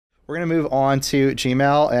We're going to move on to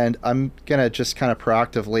Gmail, and I'm going to just kind of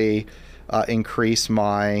proactively increase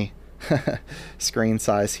my screen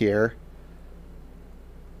size here.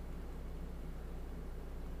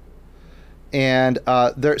 And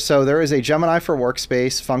there is a Gemini for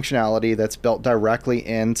Workspace functionality that's built directly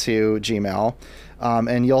into Gmail.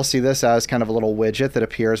 And you'll see this as kind of a little widget that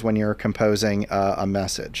appears when you're composing a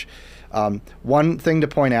message. One thing to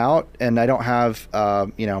point out, and I don't have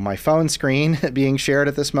my phone screen being shared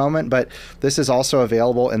at this moment, but this is also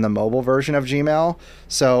available in the mobile version of Gmail.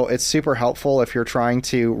 So it's super helpful if you're trying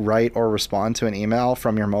to write or respond to an email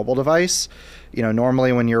from your mobile device.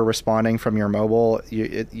 Normally when you're responding from your mobile,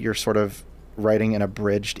 you're sort of writing an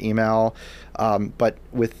abridged email, but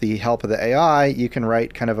with the help of the AI, you can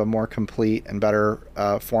write kind of a more complete and better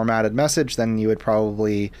formatted message than you would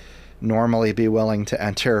probably normally be willing to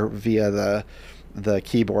enter via the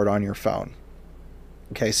keyboard on your phone.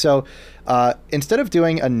 Okay, so instead of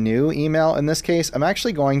doing a new email in this case, I'm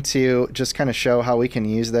actually going to just kind of show how we can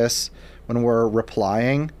use this when we're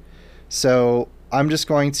replying. So I'm just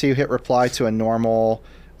going to hit reply to a normal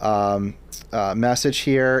message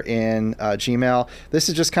here in Gmail. This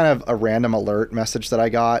is just kind of a random alert message that I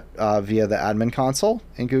got via the admin console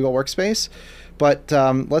in Google Workspace. But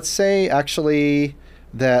let's say actually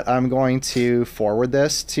that I'm going to forward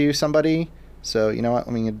this to somebody. So you know what,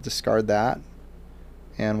 let me discard that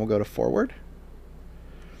and we'll go to forward.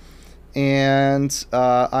 And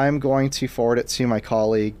I'm going to forward it to my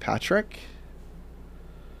colleague Patrick.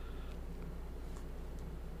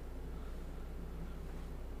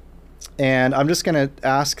 And I'm just going to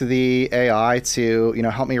ask the AI to,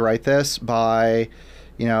 help me write this by,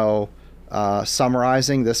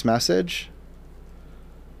 summarizing this message.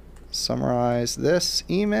 Summarize this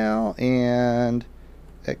email and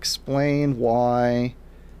explain why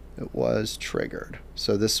it was triggered.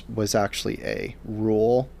 So this was actually a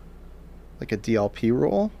rule, like a DLP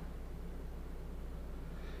rule.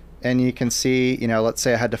 And you can see, let's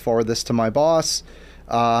say I had to forward this to my boss.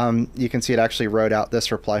 You can see it actually wrote out this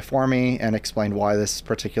reply for me and explained why this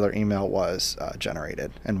particular email was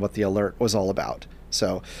generated and what the alert was all about.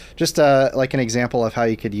 So just like an example of how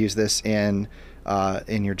you could use this in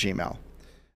your Gmail.